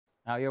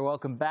You're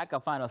welcome back. Our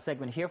final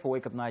segment here for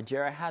Wake Up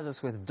Nigeria has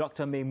us with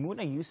Dr.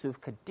 Maymunar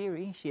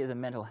Kadiri. She is a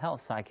mental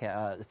health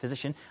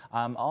physician,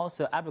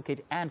 also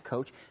advocate and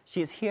coach.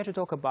 She is here to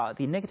talk about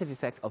the negative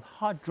effect of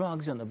hard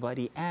drugs on the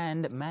body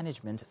and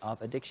management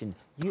of addiction.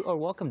 You are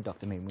welcome,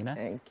 Dr. Maymunar.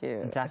 Thank you.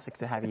 Fantastic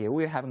to have you here.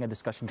 We're having a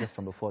discussion just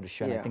from before the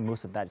show, and I think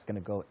most of that is going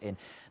to go in.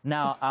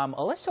 Now,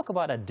 let's talk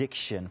about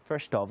addiction.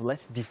 First off,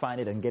 let's define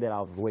it and get it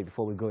out of the way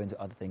before we go into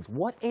other things.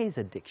 What is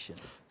addiction?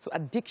 So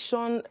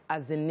addiction,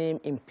 as the name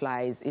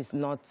implies, is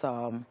not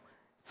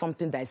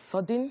something that is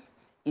sudden.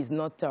 It's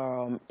not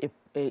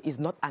it's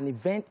not an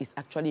event. It's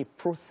actually a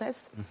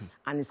process,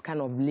 and it's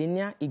kind of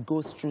linear. It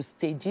goes through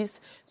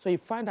stages. So you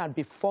find out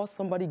before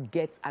somebody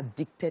gets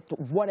addicted to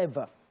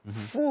whatever,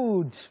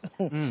 food,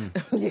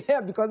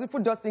 yeah, because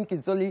people just think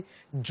it's only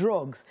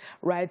drugs,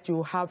 right?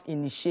 You have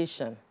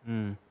initiation.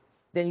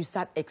 Then you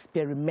start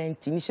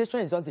experimenting.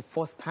 Initiation is just the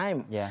first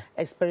time. Yeah.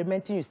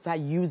 Experimenting, you start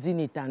using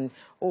it and,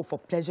 for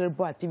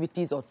pleasurable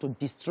activities or to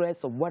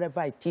distress or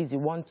whatever it is you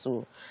want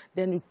to.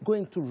 Then you go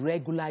into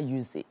regular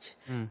usage.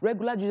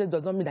 Regular usage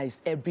does not mean that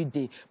it's every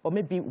day, but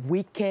maybe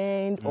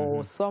weekend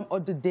or some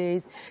other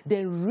days.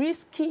 Then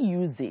risky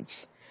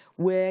usage,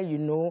 where,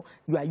 you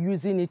are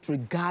using it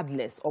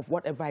regardless of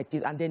whatever it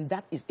is, and then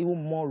that is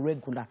even more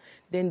regular.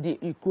 Then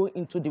you go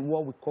into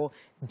what we call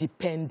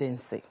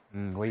dependency.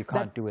 Where you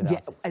can't do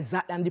without it.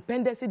 Exactly. And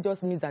dependency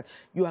just means that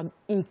you are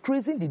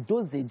increasing the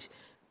dosage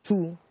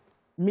to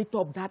meet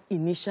up that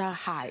initial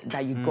high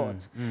that you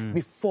got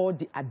before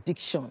the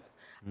addiction.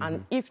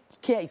 And if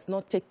care is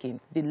not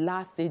taken, the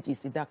last stage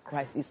is either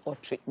crisis or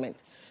treatment.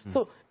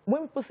 So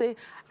when people say,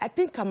 I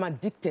think I'm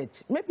addicted,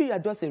 maybe you are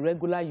just a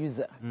regular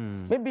user.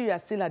 Maybe you are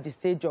still at the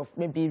stage of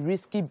maybe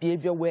risky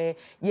behavior where,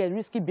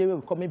 risky behavior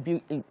will come,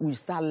 maybe we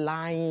start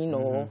lying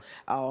or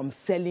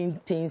selling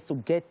things to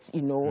get,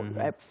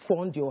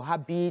 fund your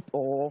habit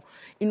or,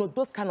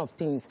 those kind of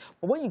things.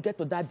 But when you get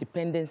to that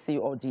dependency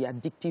or the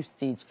addictive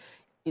stage,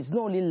 it's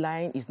not only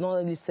lying, it's not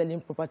only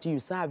selling property, you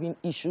start having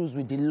issues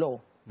with the law.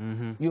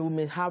 You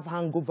may have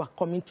hangover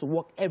coming to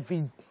work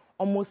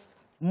almost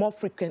more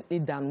frequently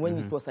than when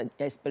it was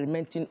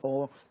experimenting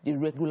or the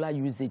regular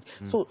usage.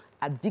 So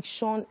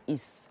addiction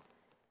is,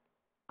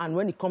 and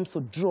when it comes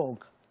to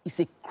drug, it's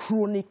a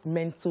chronic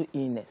mental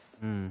illness.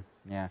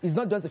 Yeah. It's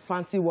not just a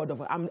fancy word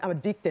of, I'm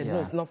addicted. No,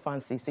 it's not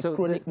fancy. It's a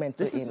chronic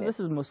mental illness. This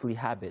is mostly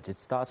habit. It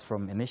starts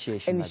from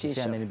initiation. Like you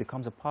say, and then it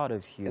becomes a part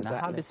of you. Now,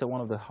 habits are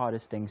one of the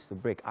hardest things to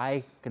break.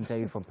 I can tell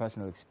you from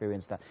personal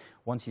experience that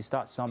once you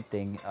start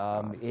something,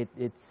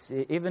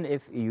 even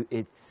if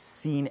it's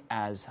seen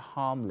as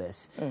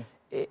harmless,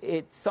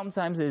 it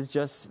sometimes is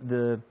just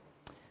the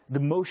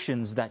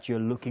motions that you're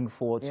looking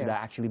forward to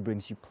that actually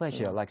brings you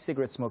pleasure. Like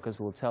cigarette smokers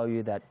will tell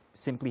you that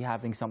simply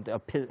having something, a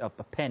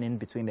pen in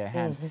between their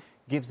hands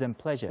gives them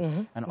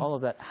pleasure and all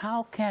of that.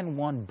 How can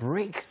one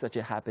break such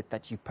a habit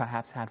that you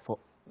perhaps had for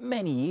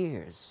many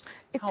years?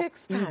 It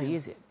takes time. How easy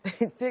is it?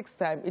 It takes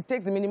time. It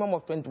takes a minimum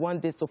of 21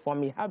 days to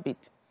form a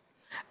habit.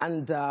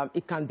 And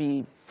it can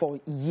be for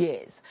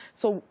years.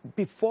 So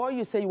before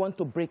you say you want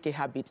to break a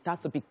habit, it has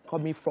to be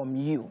coming from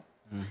you.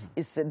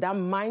 It's that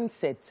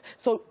mindset.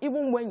 So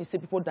even when you see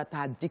people that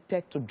are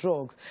addicted to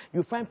drugs,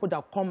 you find people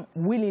that come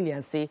willingly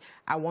and say,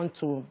 I want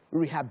to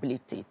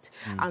rehabilitate.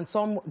 And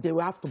some, they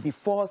will have to be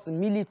forced,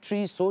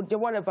 military, soldier,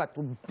 whatever,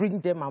 to bring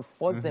them and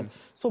force them.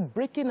 So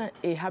breaking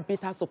a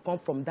habit has to come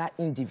from that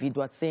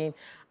individual saying,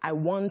 I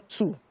want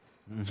to.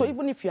 So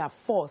even if you are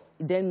forced,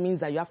 it then means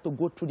that you have to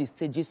go through the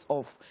stages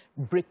of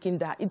breaking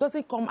that. It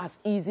doesn't come as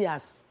easy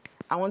as,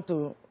 I want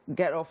to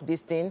get off this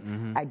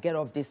thing, I get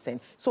off this thing.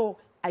 So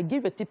I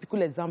give a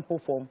typical example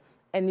for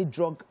any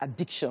drug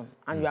addiction,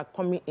 and you are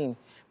coming in.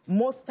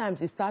 Most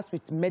times it starts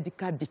with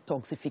medical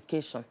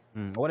detoxification.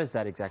 What is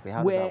that exactly?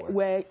 How does that work?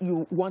 Where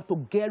you want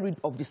to get rid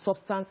of the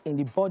substance in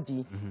the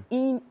body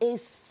in a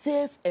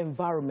safe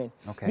environment.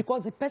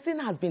 Because the person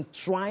has been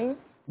trying,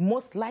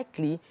 most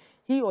likely,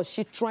 he or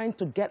she trying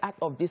to get out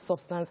of this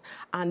substance,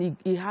 and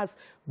he has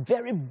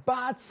very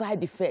bad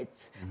side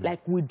effects,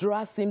 like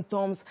withdrawal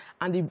symptoms,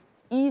 and the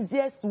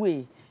easiest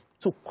way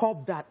to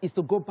curb that is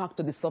to go back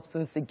to the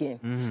substance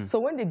again.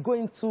 So when they go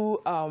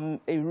into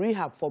a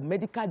rehab for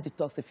medical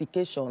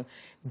detoxification,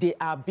 they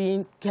are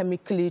being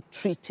chemically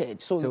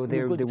treated. So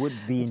they would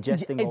be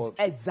ingesting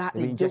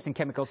ingesting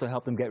chemicals to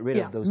help them get rid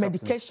of those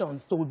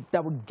medications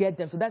that would get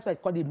them. So that's why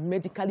it's called a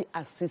medically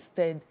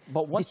assisted.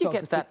 But once you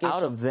get that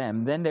out of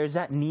them, then there's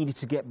that need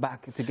to get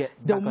back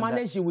They'll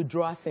manage your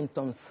withdrawal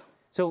symptoms.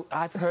 So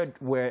I've heard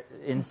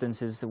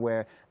instances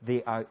where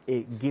they are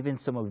given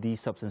some of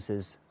these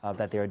substances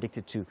that they're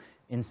addicted to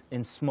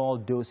in small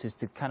doses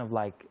to kind of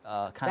like...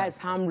 That's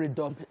harm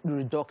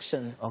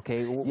reduction.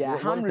 Okay.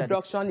 Harm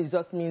reduction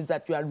just means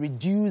that you are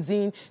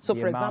reducing. So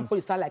for example,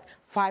 you start like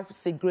 5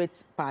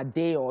 cigarettes per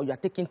day, or you're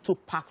taking 2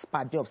 packs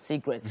per day of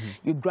cigarettes.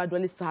 You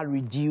gradually start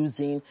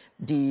reducing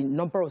the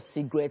number of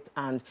cigarettes,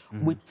 and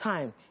with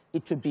time,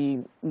 it will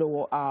be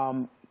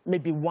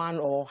maybe 1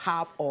 or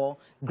half or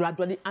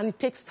gradually, and it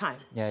takes time.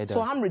 Yeah, it does.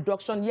 So harm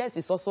reduction, yes,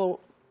 it's also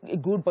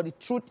good, but the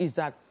truth is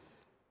that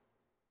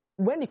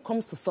when it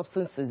comes to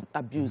substance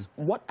abuse,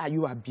 what are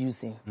you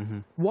abusing?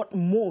 What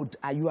mode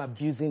are you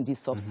abusing this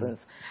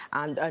substance?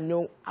 And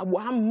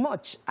how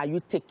much are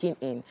you taking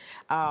in?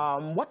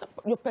 What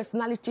your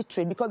personality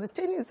trait? Because the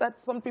thing is that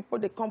some people,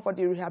 they come for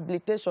the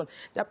rehabilitation.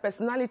 Their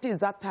personality is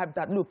that type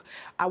that, look,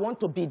 I want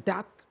to be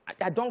that.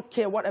 I don't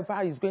care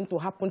whatever is going to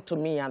happen to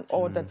me and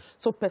all that.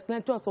 So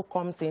personality also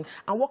comes in.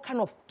 And what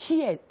kind of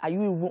care are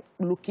you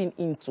looking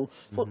into?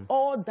 So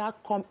all that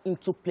come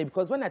into play.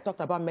 Because when I talked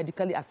about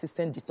medically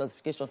assisted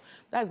detoxification,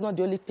 that's not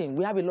the only thing.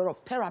 We have a lot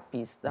of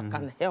therapies that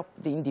can help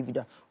the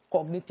individual.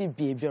 Cognitive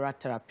behavioral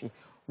therapy,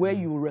 where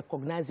you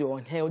recognize your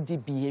unhealthy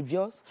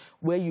behaviors,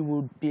 where you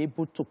will be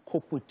able to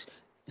cope with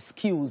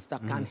skills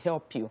that can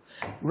help you.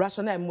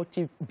 Rational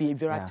emotive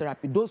behavioral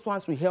therapy, those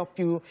ones will help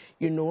you,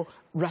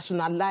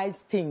 rationalize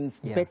things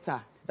better.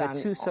 There are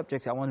two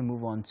subjects I want to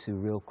move on to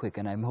real quick,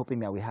 and I'm hoping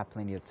that we have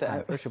plenty of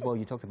time. First of all,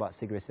 you talked about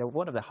cigarettes. They're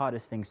one of the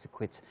hardest things to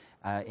quit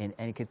in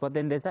any case. But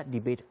then there's that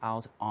debate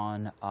out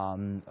on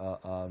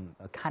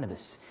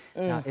cannabis.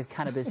 Now, if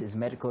cannabis is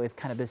medical, if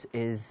cannabis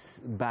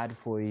is bad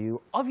for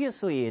you,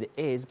 obviously it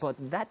is. But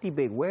that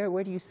debate,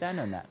 where do you stand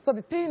on that? So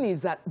the thing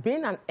is that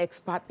being an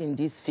expert in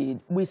this field,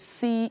 we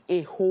see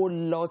a whole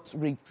lot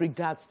with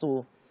regards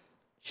to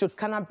should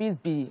cannabis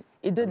be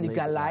either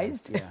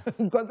legalized,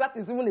 because that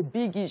is even a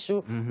big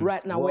issue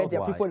right now, where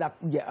there are people that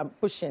are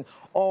pushing,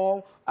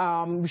 or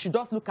we should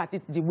just look at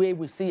it the way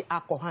we see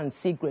alcohol and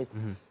cigarette.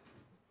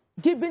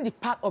 Given the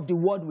part of the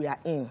world we are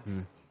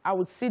in, I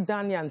would sit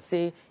down here and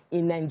say,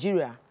 in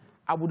Nigeria,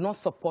 I would not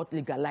support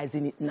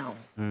legalizing it now.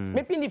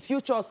 Maybe in the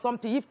future or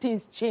something, if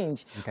things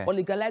change, but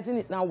legalizing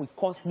it now will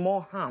cause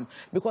more harm.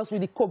 Because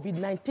with the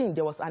COVID-19,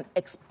 there was an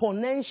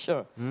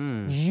exponential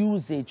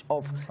usage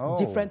of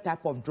different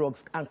type of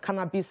drugs, and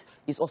cannabis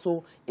is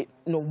also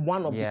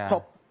one of the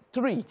top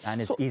 3.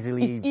 And it's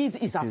easily...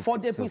 It's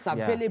affordable, it's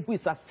available,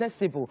 it's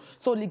accessible.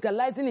 So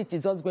legalizing it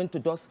is just going to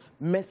just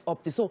mess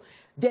up this. So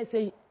there's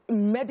a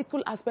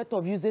medical aspect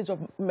of usage of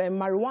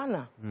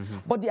marijuana.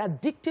 But the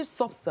addictive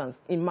substance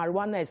in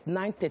marijuana is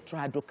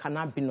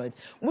 9-tetrahydrocannabinoid,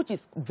 which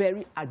is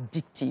very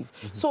addictive.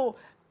 So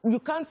you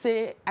can't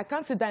say, I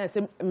can't sit down and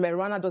say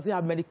marijuana doesn't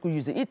have medical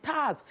usage. It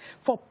has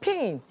for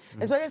pain,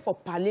 especially for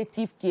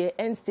palliative care,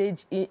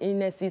 end-stage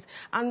illnesses.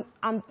 And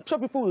I'm sure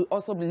people will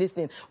also be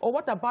listening. Or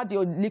what about the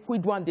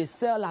liquid one they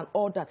sell and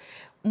all that?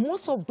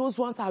 Most of those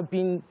ones have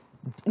been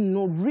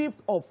ripped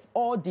of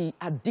all the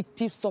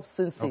addictive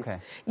substances.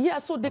 Yeah,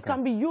 so they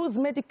can be used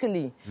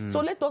medically. So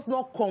let us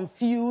not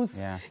confuse,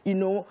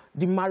 the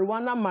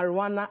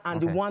marijuana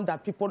and the one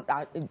that people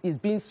is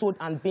being sold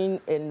and being,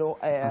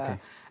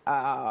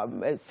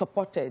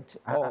 supported.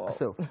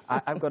 So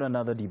I've got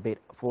another debate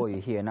for you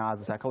here. Now,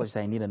 as a psychologist,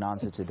 I need an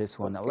answer to this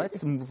one. Now,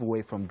 let's move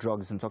away from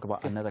drugs and talk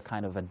about another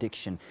kind of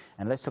addiction.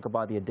 And let's talk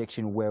about the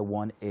addiction where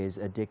one is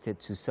addicted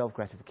to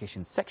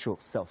self-gratification, sexual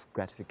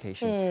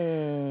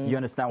self-gratification. You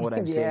understand what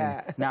I'm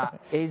saying? Now,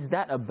 is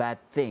that a bad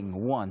thing?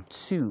 1.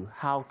 2,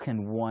 how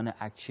can one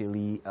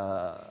actually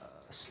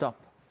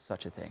stop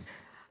such a thing?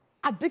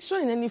 Addiction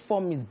in any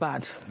form is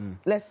bad.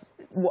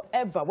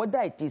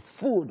 Whether it is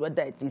food,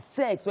 whether it is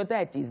sex, whether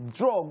it is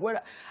drug,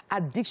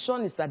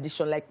 addiction is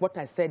addiction, like what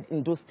I said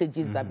in those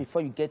stages that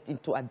before you get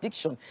into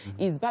addiction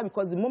is bad,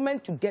 because the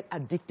moment you get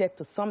addicted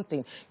to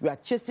something, you are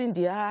chasing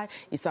the high,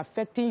 it's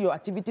affecting your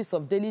activities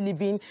of daily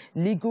living,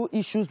 legal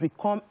issues will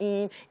come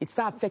in, it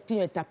starts affecting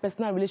your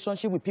interpersonal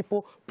relationship with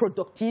people,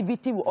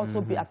 productivity will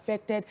also be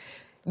affected.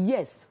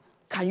 Yes,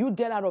 can you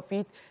get out of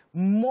it?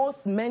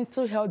 Most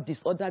mental health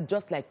disorders,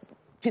 just like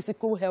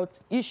physical health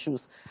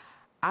issues,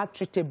 are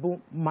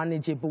treatable,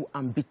 manageable,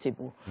 and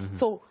beatable.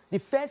 So the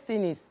first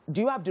thing is,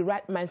 do you have the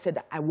right mindset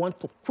that I want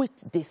to quit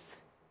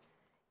this?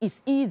 It's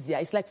easier.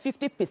 It's like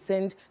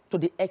 50% to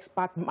the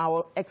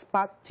our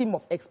expert team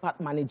of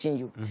experts managing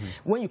you.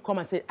 When you come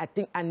and say, I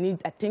think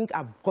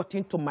I've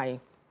gotten to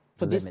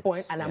this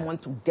point and I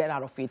want to get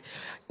out of it.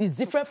 It's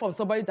different from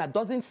somebody that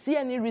doesn't see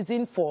any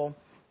reason for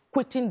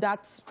quitting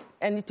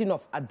anything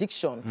of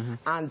addiction,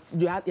 and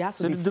it has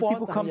to be forced. So do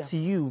people come to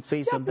you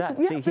based on that?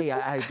 Say, hey,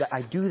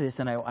 I do this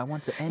and I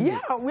want to end it.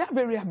 Yeah, we have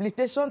a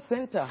rehabilitation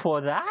center. For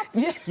that?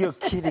 Yeah. You're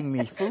kidding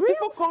me. For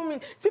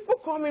real? People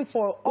come in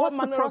for all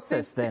manner of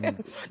things. What's the process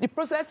then? The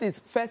process is,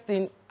 first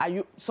thing,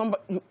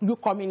 you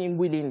coming in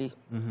willingly.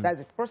 That's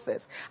the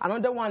process.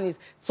 Another one is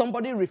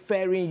somebody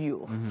referring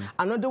you.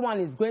 Another one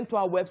is going to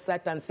our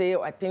website and say,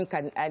 oh, I think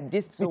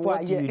these people are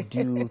here. So what do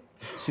you do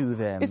to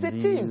them? It's a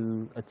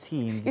team.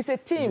 It's a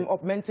team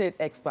of mental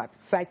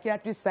experts,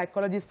 psychiatrists,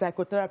 psychologists,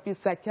 psychotherapists,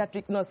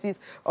 psychiatric nurses,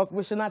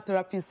 occupational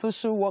therapists,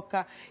 social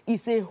worker.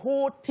 It's a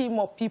whole team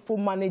of people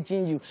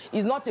managing you.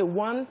 It's not a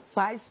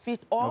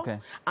one-size-fits-all.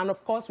 And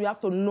of course, we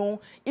have to know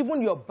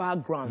even your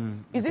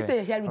background. Is this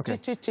a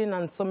hereditary thing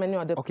and so many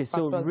other factors?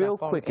 So real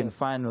quick and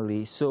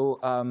finally, so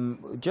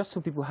just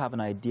so people have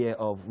an idea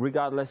of,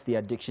 regardless the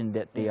addiction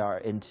that they are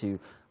into,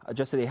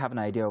 just so they have an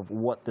idea of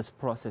what this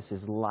process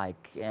is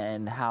like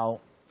and how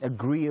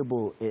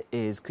agreeable it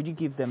is, could you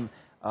give them,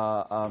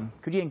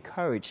 could you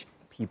encourage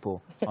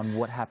people on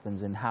what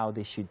happens and how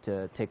they should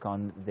take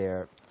on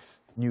their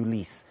new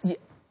lease?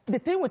 The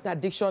thing with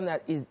addiction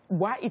is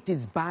why it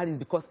is bad is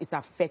because it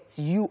affects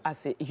you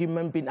as a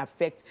human being,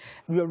 affects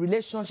your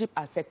relationship,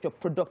 affects your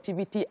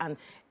productivity, and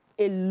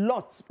a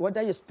lot,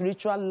 whether your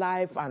spiritual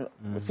life and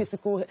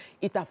physical,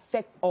 it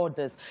affects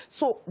others.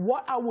 So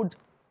what I would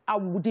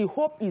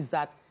hope is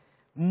that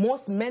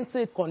most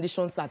mental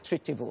conditions are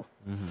treatable.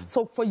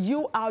 So for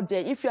you out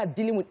there, if you are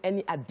dealing with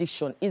any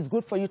addiction, it's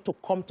good for you to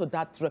come to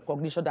that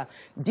recognition that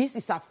this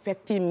is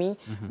affecting me,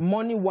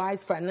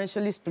 money-wise,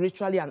 financially,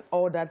 spiritually, and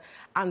all that,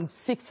 and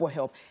seek for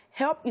help.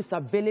 Help is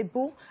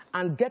available,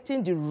 and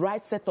getting the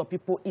right set of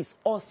people is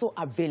also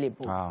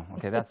available. Wow,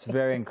 okay, that's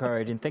very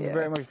encouraging. Thank you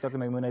very much, Dr.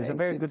 Maymunar. It's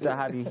very good to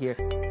have you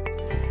here.